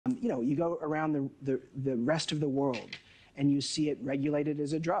you go around the rest of the world and you see it regulated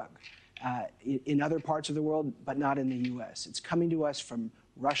as a drug in other parts of the world, but not in the U.S. It's coming to us from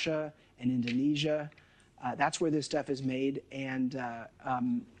Russia and Indonesia. That's where this stuff is made, and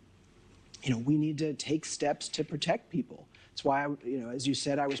we need to take steps to protect people. That's why, as you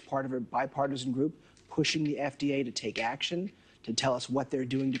said, I was part of a bipartisan group pushing the FDA to take action, to tell us what they're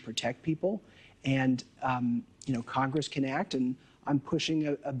doing to protect people. And, Congress can act, and I'm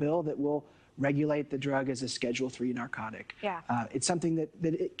pushing a bill that will regulate the drug as a Schedule III narcotic. Yeah. It's something that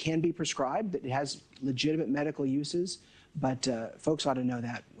it can be prescribed, that it has legitimate medical uses, but folks ought to know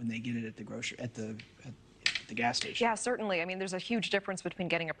that when they get it at the gas station. Yeah, certainly. I mean, there's a huge difference between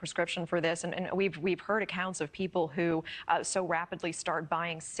getting a prescription for this, and we've heard accounts of people who so rapidly start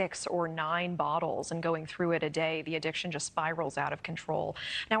buying 6 or 9 bottles and going through it a day. The addiction just spirals out of control.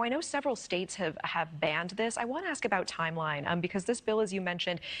 Now, I know several states have banned this. I want to ask about timeline, because this bill, as you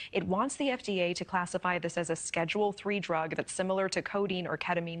mentioned, it wants the FDA to classify this as a Schedule III drug that's similar to codeine or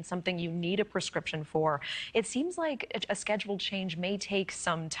ketamine, something you need a prescription for. It seems like a schedule change may take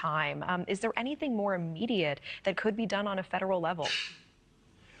some time. Is there anything more immediate that could be done on a federal level?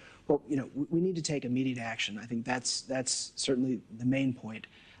 Well, we need to take immediate action. I think that's certainly the main point.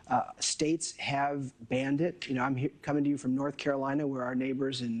 States have banned it. I'm coming to you from North Carolina, where our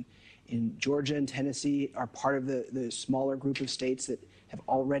neighbors in Georgia and Tennessee are part of the smaller group of states that have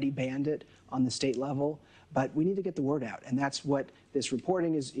already banned it on the state level. But we need to get the word out, and that's what this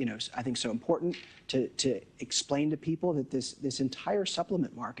reporting is, I think, so important to explain to people that this entire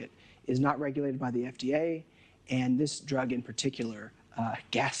supplement market is not regulated by the FDA, and this drug in particular,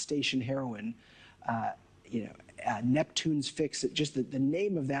 gas station heroin, Neptune's fix, just the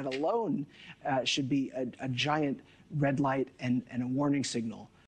name of that alone should be a giant red light and a warning signal